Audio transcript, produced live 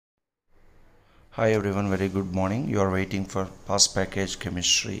Hi everyone, very good morning. You are waiting for Pass Package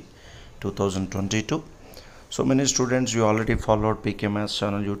Chemistry 2022. So many students, you already followed PKMS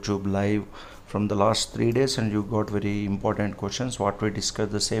channel YouTube live from the last 3 days and you got very important questions. What we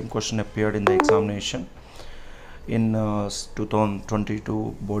discussed, the same question appeared in the examination in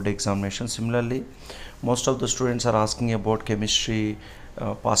 2022 board examination. Similarly, most of the students are asking about chemistry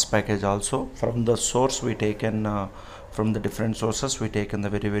pass package also. From the source we taken from the different sources we taken the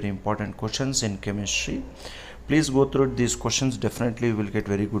very important questions in chemistry. Please go through these questions, definitely you will get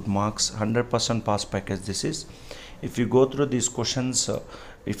very good marks. 100% pass package this is. If you go through these questions,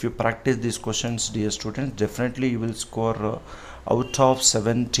 if you practice these questions, dear students, definitely you will score out of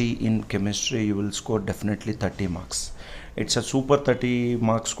 70 in chemistry, you will score definitely 30 marks. It's a super 30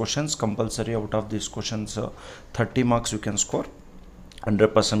 marks questions compulsory. Out of these questions, 30 marks you can score.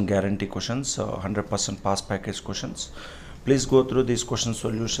 100% guarantee questions, 100% pass package questions. Please go through these question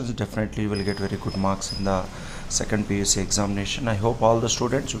solutions, definitely you will get very good marks in the second PUC examination. I hope all the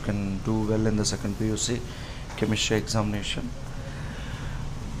students you can do well in the second PUC chemistry examination.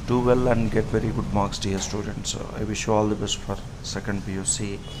 Do well and get very good marks, dear students. I wish you all the best for second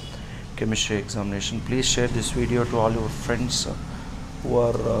PUC chemistry examination. Please share this video to all your friends who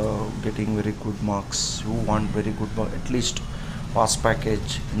are getting very good marks, who want very good at least pass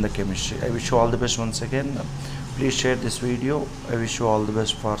package in the chemistry. I wish you all the best once again. Please share this video. I wish you all the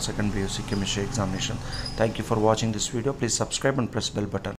best for second PUC chemistry examination. Thank you for watching this video. Please subscribe and press bell button.